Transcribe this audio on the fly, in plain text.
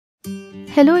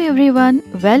Hello everyone,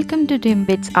 welcome to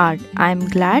DreamBitz Art. I am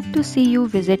glad to see you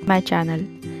visit my channel.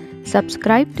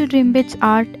 Subscribe to DreamBitz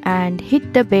Art and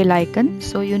hit the bell icon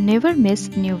so you never miss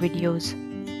new videos.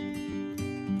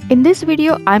 In this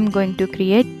video, I am going to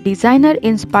create designer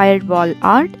inspired wall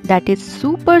art that is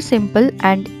super simple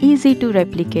and easy to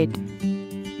replicate.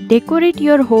 Decorate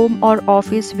your home or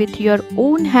office with your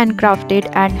own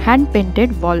handcrafted and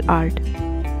hand-painted wall art.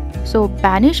 So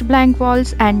banish blank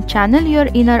walls and channel your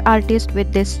inner artist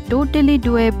with this totally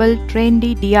doable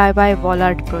trendy DIY wall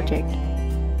art project.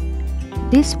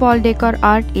 This wall decor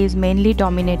art is mainly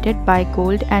dominated by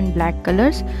gold and black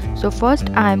colors. So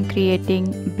first I am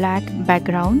creating black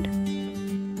background.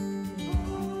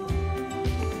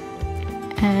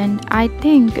 And I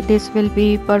think this will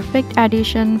be perfect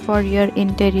addition for your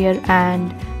interior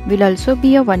and will also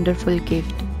be a wonderful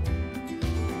gift.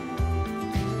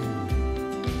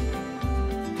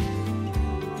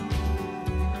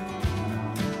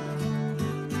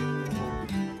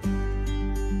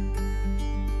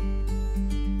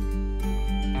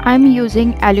 I am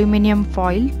using aluminium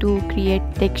foil to create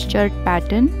textured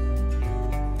pattern.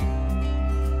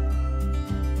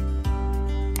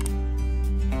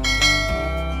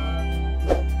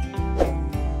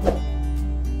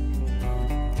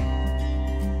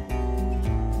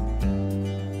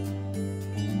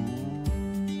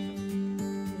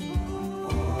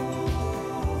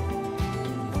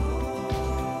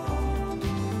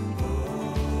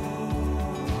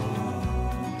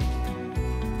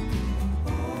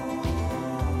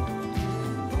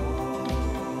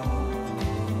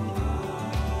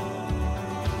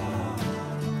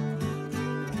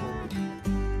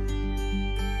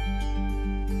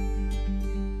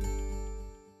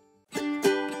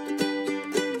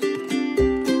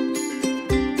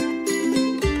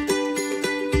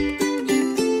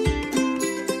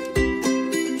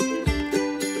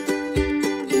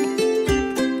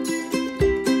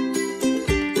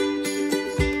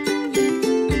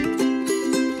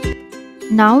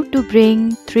 Now to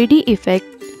bring 3D effect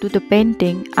to the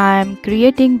painting, I am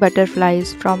creating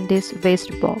butterflies from this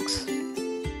waste box.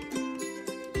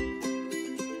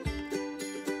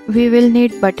 We will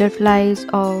need butterflies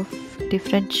of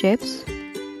different shapes,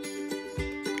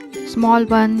 small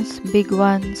ones, big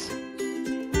ones.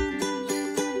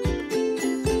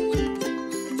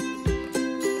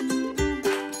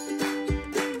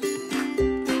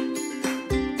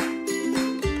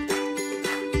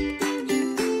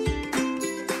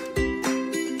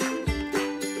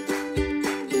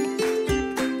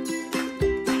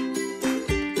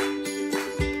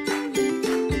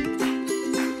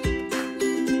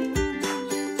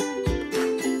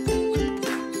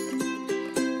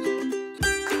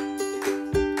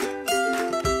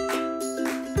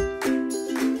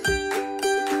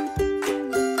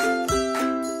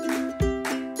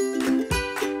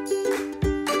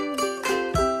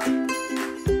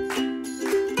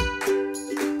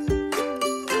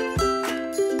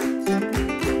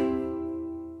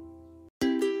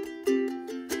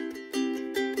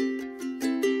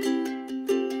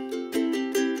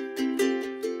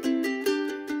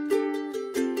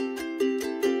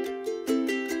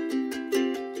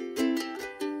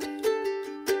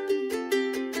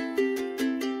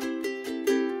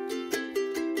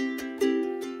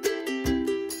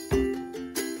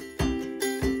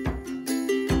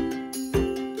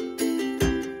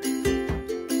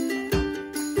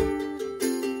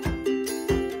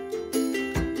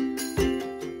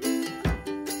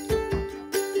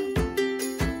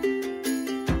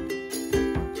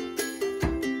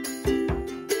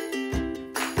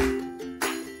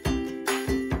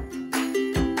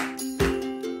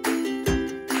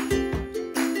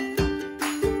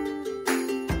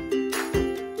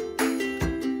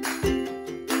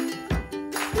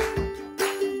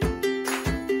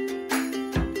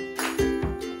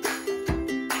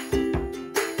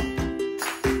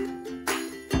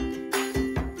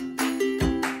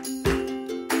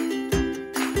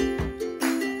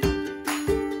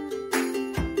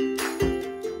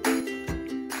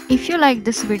 If you like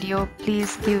this video,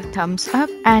 please give thumbs up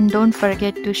and don't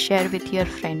forget to share with your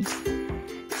friends.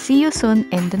 See you soon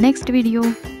in the next video.